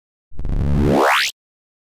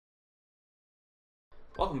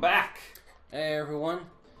Welcome back! Hey everyone.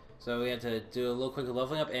 So we had to do a little quick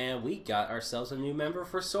leveling up and we got ourselves a new member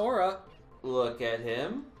for Sora. Look at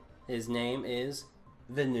him. His name is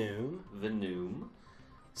Venoom. Venoom.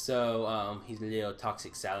 So he's a little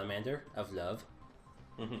toxic salamander of love.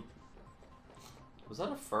 Was that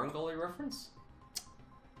a Ferngully reference?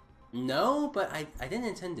 No, but I didn't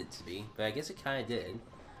intend it to be, but I guess it kind of did.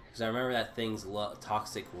 Because I remember that thing's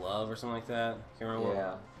toxic love or something like that. Can't remember.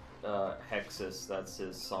 Yeah. Hexus, that's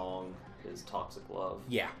his song, is Toxic Love.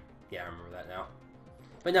 Yeah, I remember that now.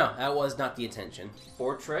 But no, that was not the intention.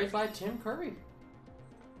 Portrayed by Tim Curry.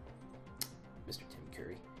 Mr. Tim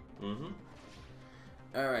Curry. Mm-hmm.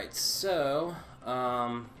 Alright, so,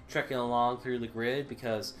 trekking along through the grid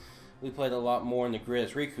because we played a lot more in the grid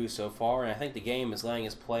as Riku so far, and I think the game is letting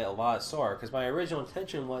us play a lot of Sora, because my original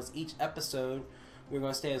intention was each episode we were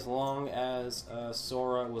going to stay as long as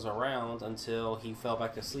Sora was around until he fell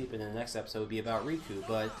back to sleep, and then the next episode would be about Riku,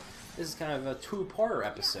 but this is kind of a two-parter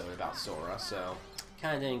episode about Sora, so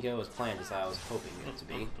kind of didn't go as planned as I was hoping it to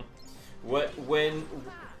be. When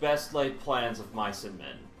best laid plans of mice and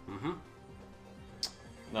men. Mm-hmm.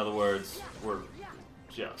 In other words, we're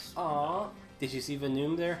just... Aww. Did you see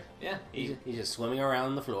Venoom there? Yeah. He's just swimming around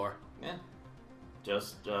on the floor. Yeah.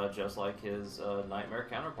 Just like his nightmare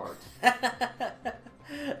counterpart.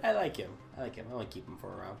 I like him. I want to keep him for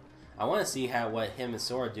around. I want to see what him and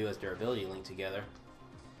Sora do as their ability link together.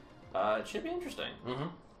 It should be interesting. Mm-hmm.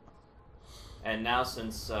 And now,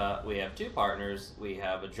 since we have two partners, we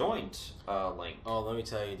have a joint link. Oh, let me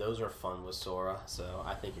tell you, those are fun with Sora, so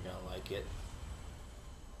I think you're going to like it.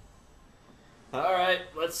 Alright,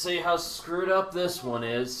 let's see how screwed up this one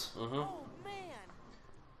is. Mm-hmm.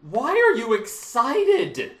 Why are you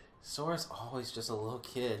excited? Sora's always just a little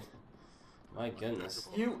kid. My goodness.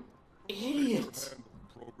 You idiot.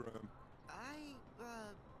 I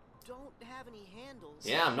don't have any handles.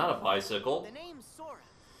 Yeah, I'm not a bicycle. The name's Sora.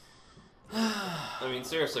 I mean,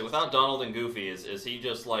 seriously, without Donald and Goofy, is he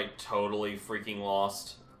just, like, totally freaking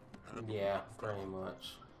lost? Yeah, pretty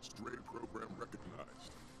much. Stray program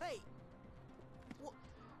recognized. Hey.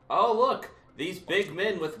 Oh, look! These big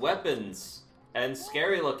men with weapons and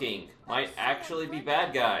scary looking might actually be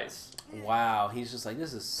bad guys. Wow, he's just like,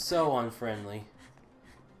 this is so unfriendly.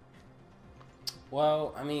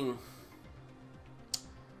 Well, I mean,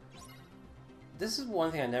 this is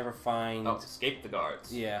one thing I never find... Oh, escape the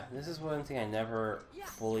guards. Yeah, this is one thing I never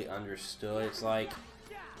fully understood. It's like,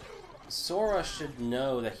 Sora should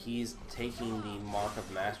know that he's taking the Mark of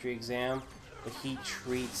Mastery exam, but he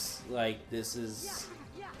treats like this is...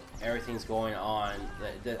 everything's going on,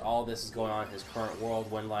 that all this is going on in his current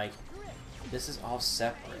world when, like, this is all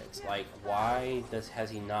separate. Like, why has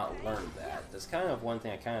he not learned that? That's kind of one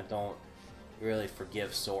thing I kind of don't really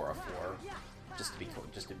forgive Sora for. If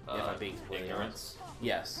I'm being completely honest.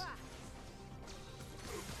 Yes.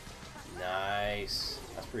 Nice.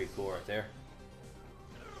 That's pretty cool right there.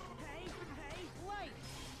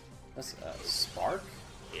 That's Spark?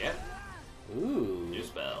 Yep. Ooh. New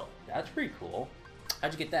spell. That's pretty cool.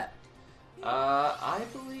 How'd you get that? I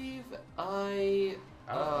believe I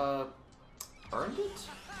earned it.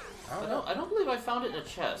 I don't know. I don't believe I found it in a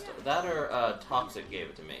chest. That or Toxic gave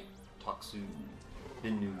it to me. Toxu.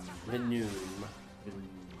 Venoom. Venoom.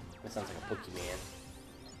 That sounds like a Pokemon.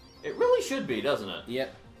 It really should be, doesn't it?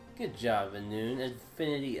 Yep. Good job, Venoom.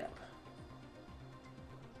 Infinity up.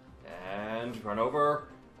 And run over.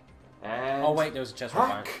 And Oh wait, there was a chest right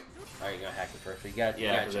hack. behind. Alright, you're gonna hack it first. You got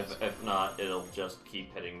Yeah, because if not, it'll just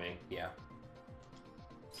keep hitting me. Yeah.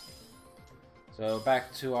 So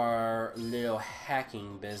back to our little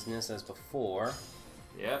hacking business as before.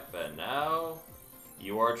 Yep, and now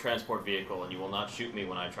you are a transport vehicle, and you will not shoot me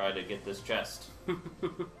when I try to get this chest.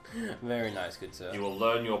 Very nice, good stuff. You will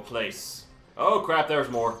learn your place. Oh crap, there's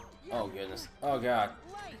more. Oh goodness. Oh god.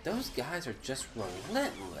 Those guys are just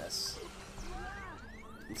relentless.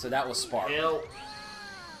 And so that was Spark. Kill.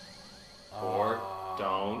 Or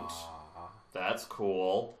don't. That's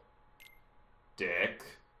cool. Dick.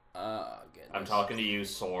 Goodness. I'm talking to you,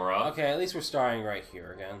 Sora. Okay, at least we're starting right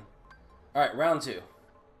here again. Alright, round 2.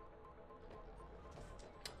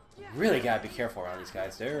 Really gotta be careful around these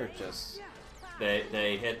guys. They're just...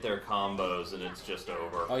 They hit their combos and it's just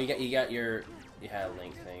over. Oh, you had a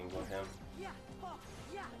Link thing with him.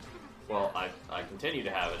 Well, I continue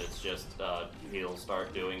to have it. It's just he'll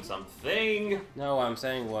start doing something. No, what I'm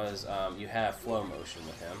saying was you have flow motion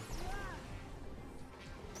with him.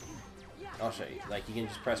 I'll show you. Like, you can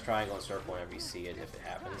just press triangle and circle whenever you see it if it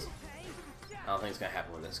happens. I don't think it's gonna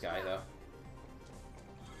happen with this guy though.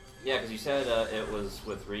 Yeah, because you said it was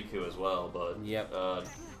with Riku as well, but yep.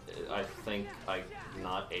 I think I'm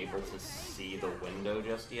not able to see the window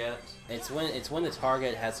just yet. It's when the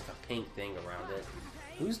target has like a pink thing around it.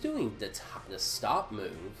 Who's doing the stop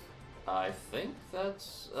move? I think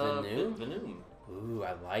that's Venoom? Venoom. Ooh,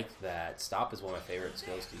 I like that. Stop is one of my favorite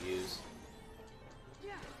skills to use.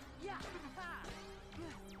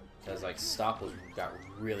 Because like stop got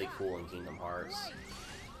really cool in Kingdom Hearts.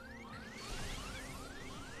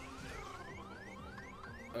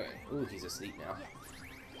 Okay. Ooh, he's asleep now.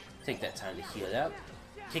 Take that time to heal it up.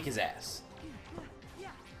 Kick his ass.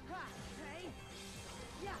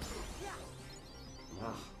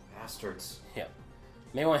 Ugh, bastards. Yep.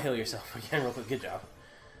 May want to heal yourself again real quick. Good job.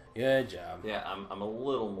 Good job. Yeah, I'm a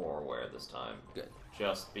little more aware this time. Good.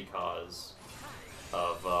 Just because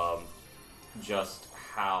of just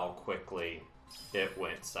how quickly it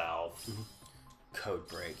went south. Code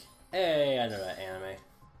break. Hey, I know that anime.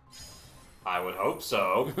 I would hope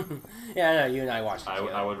so. Yeah, I know, you and I watched it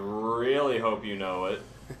together. I would really hope you know it.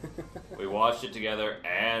 We watched it together,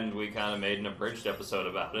 and we kind of made an abridged episode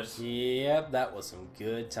about it. Yep, that was some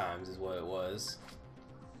good times is what it was.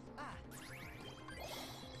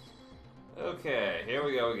 Okay, here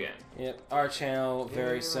we go again. Yep, our channel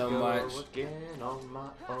varies so much. Again on my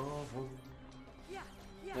own.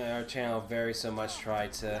 Yeah, our channel very so much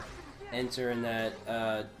tried to enter in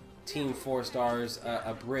that Team 4 Stars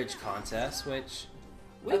a bridge contest, which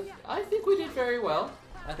I think we did very well.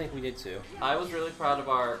 I think we did too. I was really proud of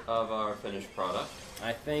our finished product.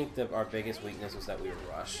 I think that our biggest weakness was that we were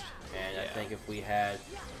rushed, and I think if we had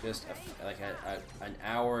just an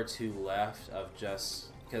hour or two left of just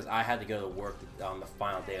because I had to go to work on the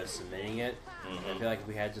final day of submitting it, I feel like if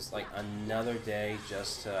we had just like another day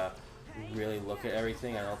just to really look at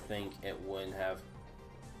everything, I don't think it wouldn't have.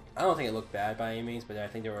 I don't think it looked bad by any means, but I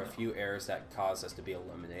think there were a few errors that caused us to be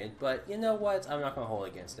eliminated. But you know what? I'm not going to hold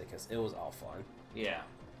against it because it was all fun. Yeah.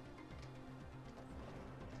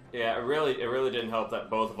 Yeah, it really didn't help that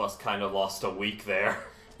both of us kind of lost a week there.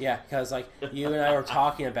 Yeah, because like you and I were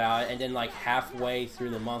talking about it, and then like halfway through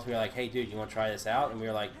the month, we were like, "Hey, dude, you want to try this out?" And we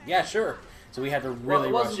were like, "Yeah, sure." So we had to really. Well,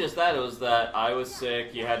 it wasn't rush. just that; it was that I was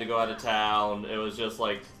sick. You had to go out of town. It was just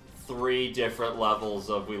like 3 different levels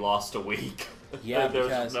of we lost a week. Yeah, there's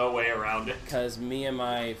because no way around it. Because me and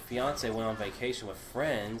my fiance went on vacation with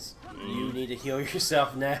friends. You need to heal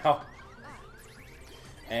yourself now.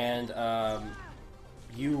 And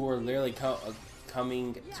you were literally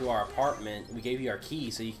coming to our apartment. We gave you our key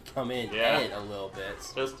so you could come in and edit a little bit.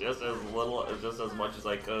 Just as much as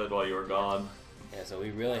I could while you were gone. Yeah, so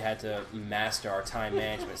we really had to master our time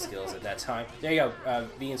management skills at that time. There you go.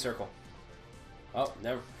 Be in circle. Oh,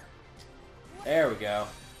 never. There we go.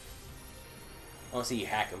 I want to see you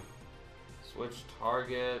hack him. Switch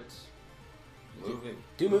target. Moving.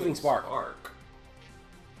 Do moving spark. Spark.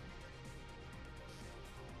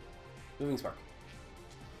 Moving spark.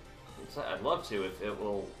 I'd love to if it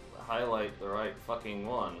will highlight the right fucking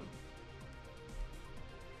one.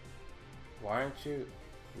 Why aren't you?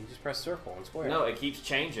 You just press circle and square. No, it keeps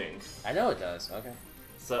changing. I know it does. Okay.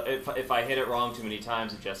 So if I hit it wrong too many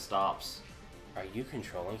times, it just stops. Are you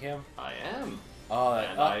controlling him? I am. Oh,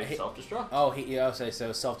 And I self-destruct. Oh,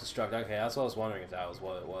 so self-destruct. Okay, that's what I was wondering if that was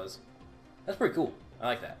what it was. That's pretty cool. I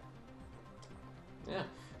like that. Yeah,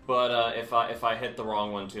 but if I hit the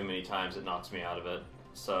wrong one too many times, it knocks me out of it.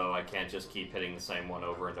 So I can't just keep hitting the same one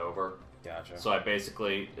over and over. Gotcha. So I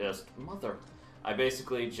basically just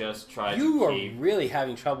try to keep... You are really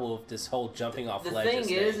having trouble with this whole jumping off ledges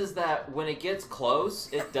thing. Is that when it gets close,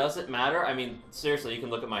 it doesn't matter. I mean, seriously, you can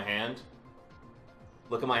look at my hand.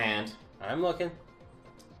 Look at my hand. I'm looking.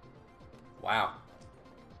 Wow.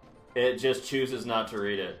 It just chooses not to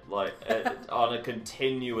read it, like, on a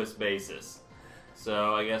continuous basis.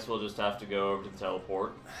 So I guess we'll just have to go over to the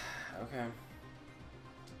teleport. Okay.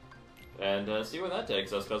 And see where that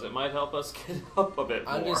takes us, because it might help us get up a bit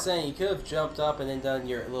more. I'm just saying, you could have jumped up and then done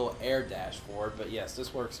your little air dash forward, but yes,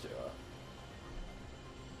 this works too.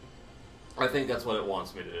 I think that's what it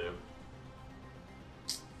wants me to do.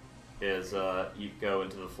 Is you go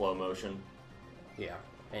into the flow motion. Yeah.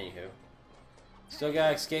 Anywho. Still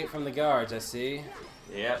gotta escape from the guards, I see.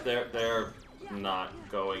 Yeah, they're not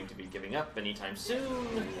going to be giving up anytime soon.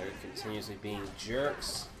 And they're continuously being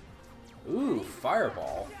jerks. Ooh,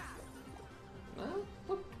 fireball.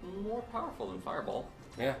 Look more powerful than fireball.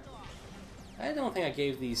 Yeah. I don't think I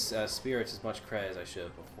gave these spirits as much credit as I should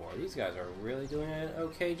have before. These guys are really doing an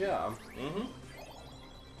okay job. Mm-hmm.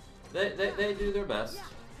 They do their best.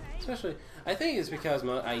 Especially, I think it's because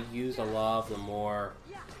I used a lot of the more,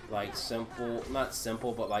 like, simple, not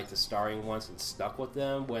simple, but like the starring ones and stuck with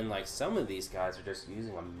them, when like some of these guys are just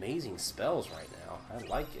using amazing spells right now. I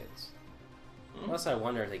like it. Unless I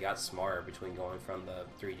wonder if they got smarter between going from the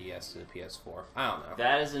 3DS to the PS4. I don't know.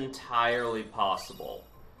 That is entirely possible,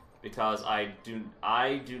 because I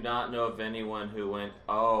do not know of anyone who went,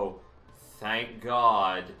 oh, thank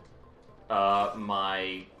God,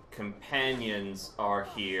 my companions are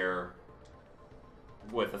here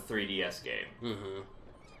with a 3DS game. Mm-hmm.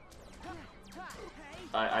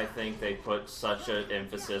 I think they put such an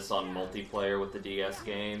emphasis on multiplayer with the DS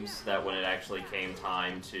games that when it actually came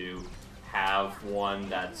time to have one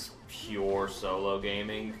that's pure solo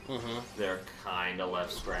gaming, they're kind of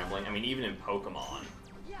left scrambling. I mean, even in Pokemon.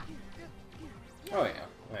 Oh yeah,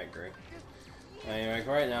 I agree. I mean, like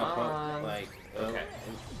right now, okay.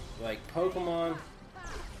 like Pokemon,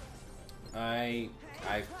 I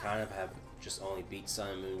kind of have just only beat Sun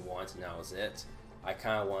and Moon once, and that was it. I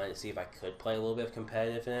kind of wanted to see if I could play a little bit of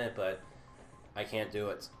competitive in it, but I can't do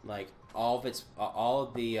it. Like all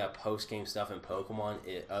of the post game stuff in Pokemon,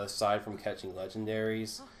 aside from catching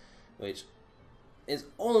legendaries, which is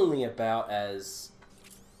only about as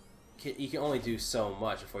you can only do so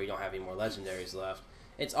much before you don't have any more legendaries left.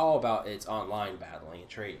 It's all about its online battling and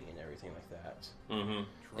trading and everything like that. Mm-hmm.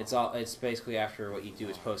 It's basically after what you do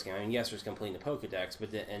is post game. I mean, yes, there's completing the Pokedex,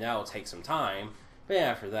 and that will take some time. But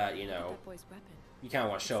after that, you know, you kind of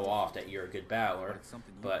want to show off that you're a good battler.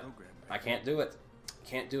 But I can't do it.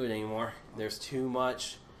 Can't do it anymore. There's too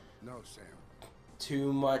much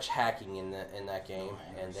hacking in that game,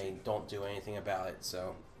 and they don't do anything about it.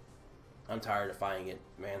 So I'm tired of fighting it,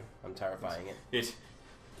 man. I'm tired of fighting it.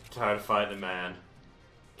 Tired of fighting it, man.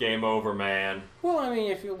 Game over, man. Well, I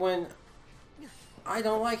mean, when I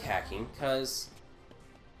don't like hacking because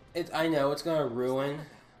I know it's gonna ruin.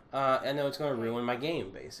 I know it's gonna ruin my game,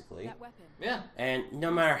 basically. Yeah. And no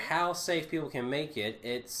matter how safe people can make it,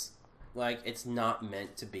 it's not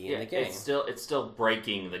meant to be in the game. It's still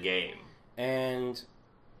breaking the game. And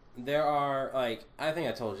there are I think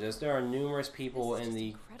I told you this. There are numerous people in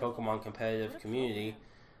the Pokemon competitive community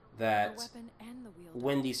that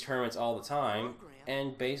win these tournaments all the time,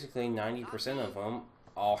 and basically 90% of them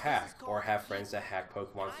all hack or have friends that hack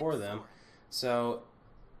Pokemon for them. So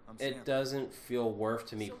it doesn't feel worth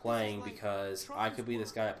to me playing because I could be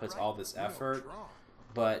this guy that puts all this effort,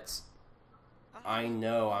 but I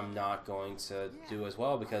know I'm not going to do as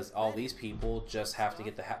well because all these people just have to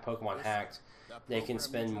get the Pokemon hacked. They can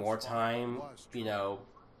spend more time, you know,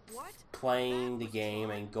 playing the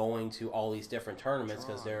game and going to all these different tournaments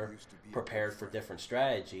because they're prepared for different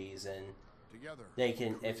strategies, and they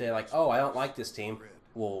can, if they're like, oh, I don't like this team,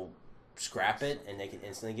 we'll scrap it and they can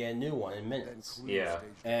instantly get a new one in minutes. Yeah.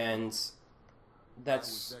 And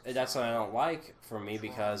that's what I don't like for me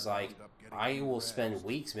because I will spend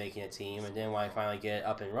weeks making a team, and then when I finally get it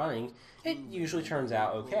up and running, it usually turns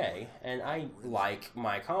out okay, and I like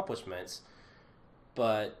my accomplishments.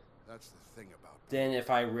 But then if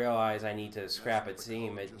I realize I need to scrap a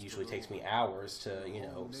team, it usually takes me hours to, you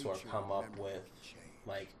know, sort of come up with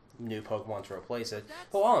new Pokemon to replace it.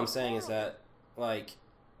 But all I'm saying is that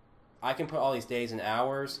I can put all these days and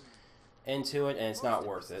hours into it, and it's not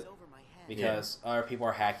worth it because other people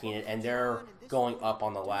are hacking it and they're going up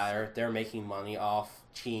on the ladder. They're making money off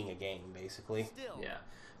cheating a game, basically. Yeah.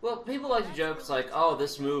 Well, people like to joke, it's like, oh,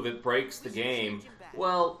 this move, it breaks the game.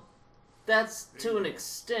 Well, that's to an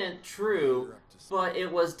extent true, but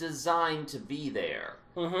it was designed to be there.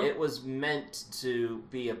 It was meant to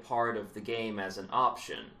be a part of the game as an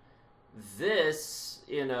option. This,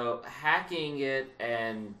 you know, hacking it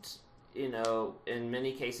and, you know, in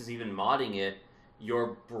many cases even modding it,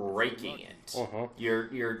 you're breaking it.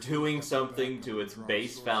 You're doing something to its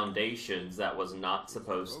base foundations that was not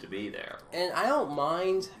supposed to be there. And I don't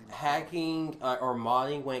mind hacking or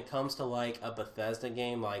modding when it comes to a Bethesda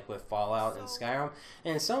game like with Fallout and Skyrim.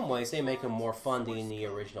 And in some ways, they make them more fun than the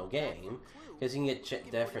original game. Because you can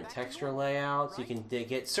get different texture layouts, you can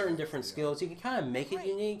get certain different skills, you can kind of make it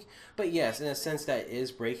unique. But yes, in a sense that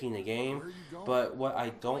is breaking the game. But what I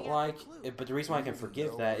don't like, but the reason why I can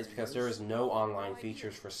forgive that is because there is no online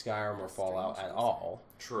features for Skyrim or Fallout at all.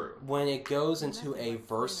 True. When it goes into a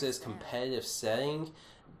versus competitive setting,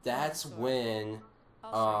 that's when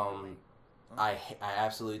I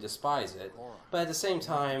absolutely despise it. But at the same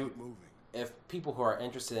time, if people who are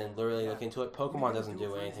interested in literally look into it, Pokemon doesn't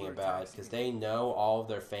do anything about it because they know all of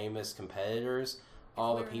their famous competitors,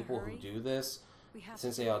 all the people who do this,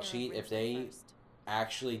 since they all cheat. If they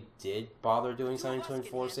actually did bother doing something to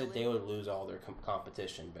enforce it, they would lose all their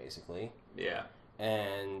competition, basically. Yeah.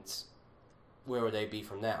 And where would they be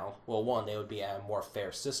from now? Well, one, they would be at a more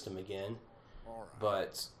fair system again,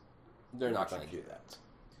 but they're not going to do that.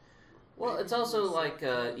 Well, it's also like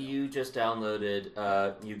you just downloaded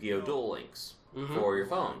Yu-Gi-Oh! Duel Links for your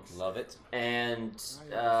phone. Love it. And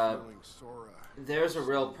I have a feeling Sora there's a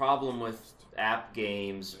real problem with app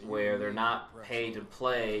games where they're not pay to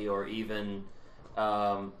play or even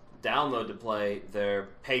download to play. They're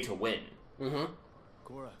pay to win.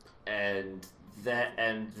 And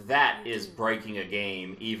that is breaking a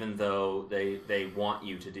game, even though they want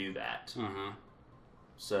you to do that.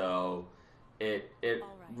 So it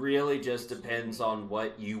really just depends on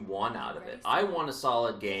what you want out of it. I want a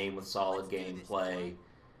solid game with solid gameplay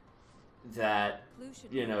that,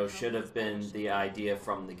 you know, should have been the idea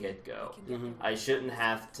from the get-go. I shouldn't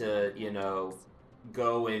have to, you know,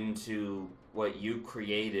 go into what you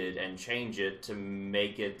created and change it to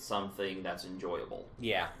make it something that's enjoyable.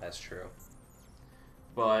 Yeah, that's true.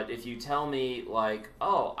 But if you tell me, like,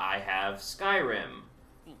 oh, I have Skyrim,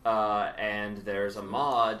 and there's a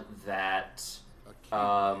mod that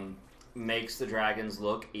makes the dragons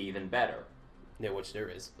look even better. Yeah, which there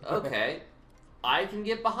is. Okay, I can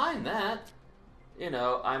get behind that. You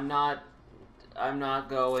know, I'm not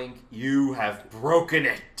going, you have broken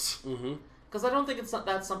it. Because I don't think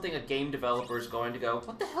that's something a game developer is going to go,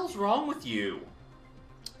 what the hell's wrong with you?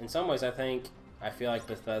 In some ways, I feel like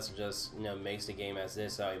Bethesda just, you know, makes the game as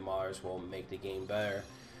is, so modders will make the game better.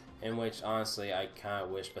 In which, honestly, I kind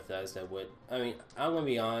of wish Bethesda would. I mean, I'm going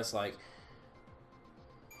to be honest, like,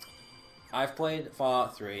 I've played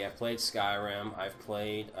Fallout 3, I've played Skyrim, I've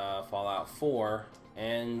played Fallout 4,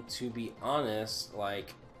 and to be honest,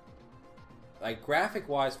 like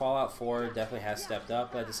graphic-wise, Fallout 4 definitely has stepped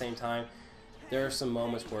up, but at the same time, there are some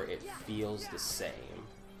moments where it feels the same.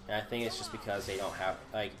 And I think it's just because they don't have,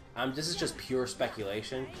 like, this is just pure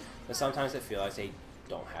speculation, but sometimes I feel like they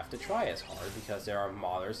don't have to try as hard because there are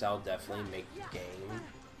modders that'll definitely make the game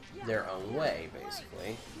their own way,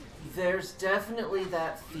 basically. There's definitely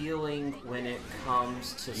that feeling when it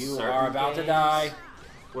comes to You certain are about games, to die.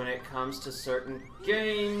 When it comes to certain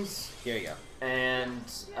games, Here you go. and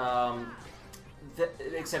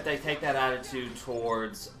except they take that attitude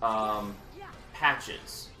towards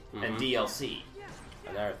patches and DLC.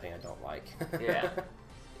 Another thing I don't like. Yeah.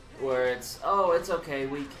 Where it's, oh, it's okay,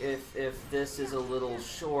 if this is a little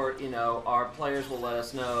short, you know, our players will let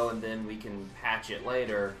us know and then we can patch it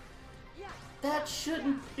later. That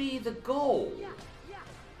shouldn't be the goal.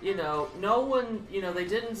 You know, no one, you know, they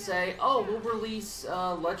didn't say, oh, we'll release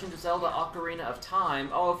Legend of Zelda Ocarina of Time.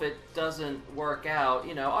 Oh, if it doesn't work out,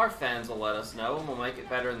 you know, our fans will let us know and we'll make it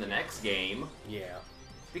better in the next game. Yeah.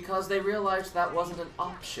 Because they realized that wasn't an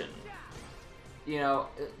option. You know,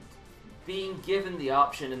 being given the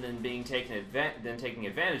option and then taking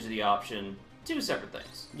advantage of the option, two separate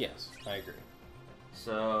things. Yes, I agree.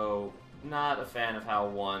 So, not a fan of how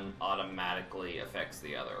one automatically affects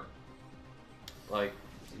the other. Like,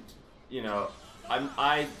 you know,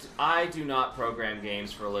 I do not program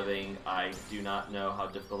games for a living. I do not know how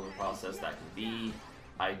difficult of a process that can be.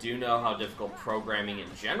 I do know how difficult programming in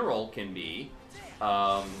general can be.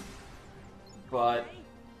 But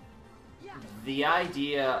the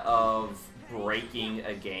idea of breaking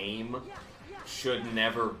a game should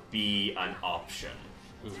never be an option.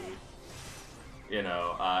 You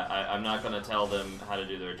know, I'm not going to tell them how to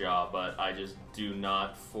do their job, but I just do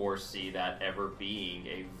not foresee that ever being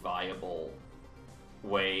a viable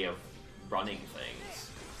way of running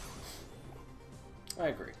things. I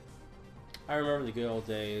agree. I remember the good old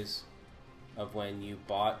days of when you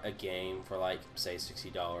bought a game for, like, say,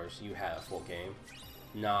 $60. You had a full game.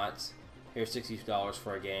 Not, here's $60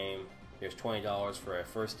 for a game, here's $20 for a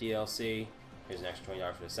first DLC, here's an extra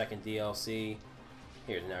 $20 for the second DLC,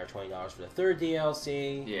 here's another $20 for the third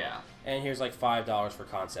DLC, Yeah. and here's like $5 for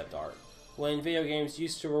concept art. When video games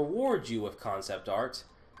used to reward you with concept art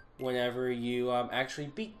whenever you actually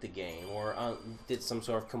beat the game or did some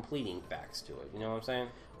sort of completing facts to it, you know what I'm saying?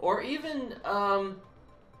 Or even the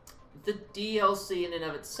DLC in and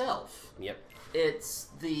of itself. Yep. It's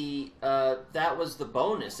the, that was the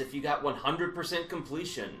bonus if you got 100%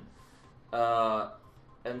 completion,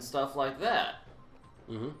 and stuff like that.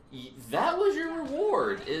 That was your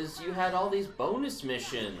reward, is you had all these bonus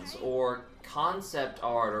missions, or concept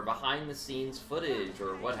art, or behind-the-scenes footage,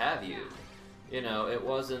 or what have you. You know, it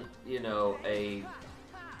wasn't, you know,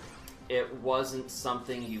 it wasn't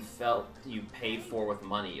something you felt you paid for with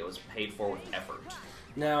money, it was paid for with effort.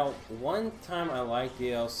 Now, one time I liked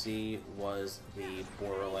DLC was the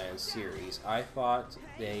Borderlands series. I thought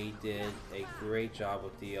they did a great job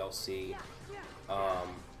with DLC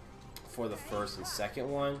for the first and second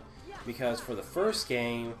one, because for the first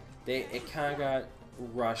game, it kind of got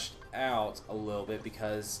rushed out a little bit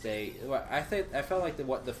because I felt like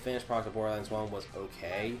the finished product of Borderlands 1 was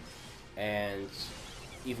okay, and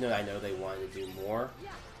even though I know they wanted to do more,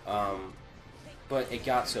 but it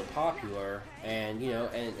got so popular, and you know,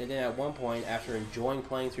 and then at one point, after enjoying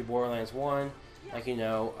playing through Borderlands 1, like, you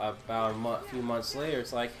know, about a few months later,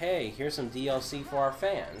 it's like, hey, here's some DLC for our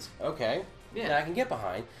fans. Okay, yeah, that I can get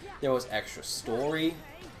behind. There was extra story,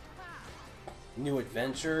 new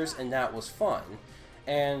adventures, and that was fun.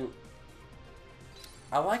 And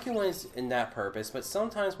I like it when it's in that purpose, but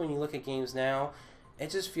sometimes when you look at games now, it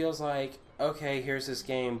just feels like, okay, here's this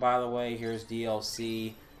game, by the way, here's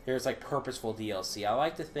DLC. There's like purposeful DLC. I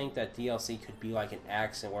like to think that DLC could be like an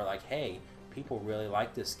accent where like, hey, people really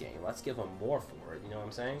like this game. Let's give them more for it. You know what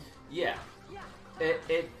I'm saying? Yeah.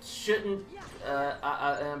 It shouldn't.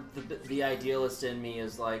 The idealist in me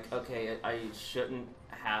is like, okay, I shouldn't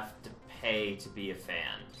have to pay to be a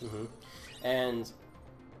fan. Mm-hmm. And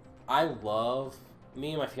I love.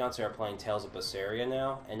 Me and my fiance are playing Tales of Berseria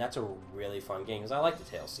now, and that's a really fun game because I like the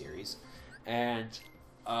Tales series. And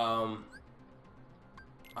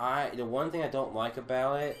the one thing I don't like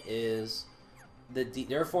about it is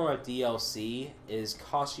their form of DLC is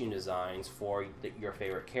costume designs for your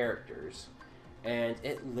favorite characters, and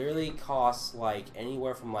it literally costs like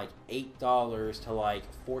anywhere from like $8 to like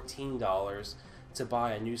 $14 to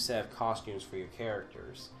buy a new set of costumes for your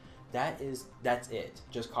characters. That's it,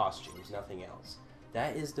 just costumes, nothing else.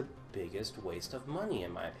 That is the biggest waste of money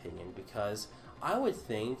in my opinion, because I would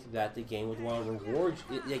think that the game would want to reward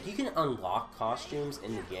you. Like, you can unlock costumes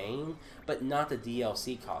in the game, but not the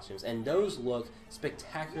DLC costumes, and those look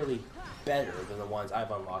spectacularly better than the ones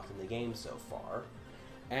I've unlocked in the game so far.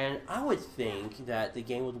 And I would think that the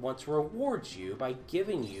game would want to reward you by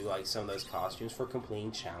giving you like some of those costumes for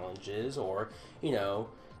completing challenges, or you know,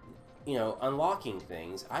 unlocking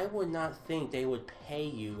things. I would not think they would pay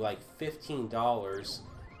you like $15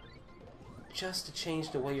 just to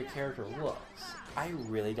change the way your character looks. I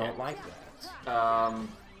really don't like that.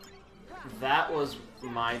 That was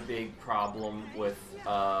my big problem with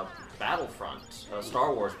Battlefront,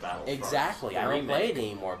 Star Wars Battlefront. Exactly. I don't play it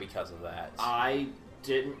anymore because of that. I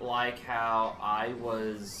didn't like how I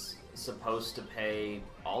was supposed to pay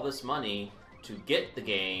all this money to get the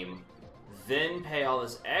game, then pay all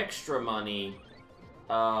this extra money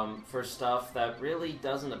for stuff that really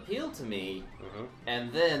doesn't appeal to me,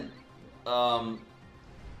 and then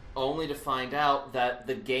only to find out that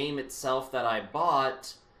the game itself that I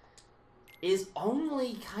bought is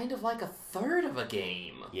only kind of like a third of a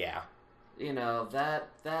game. Yeah. You know, that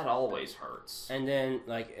always hurts. And then,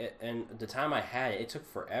 like, and the time I had it, it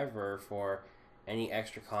took forever for any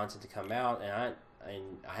extra content to come out, and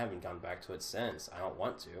I haven't gone back to it since. I don't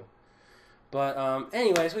want to. But,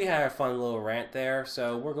 anyways, we had a fun little rant there.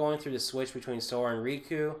 So we're going through the switch between Sora and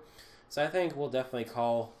Riku. So I think we'll definitely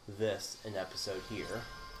call this an episode here.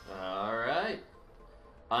 Alright.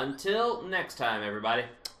 Until next time, everybody.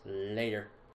 Later.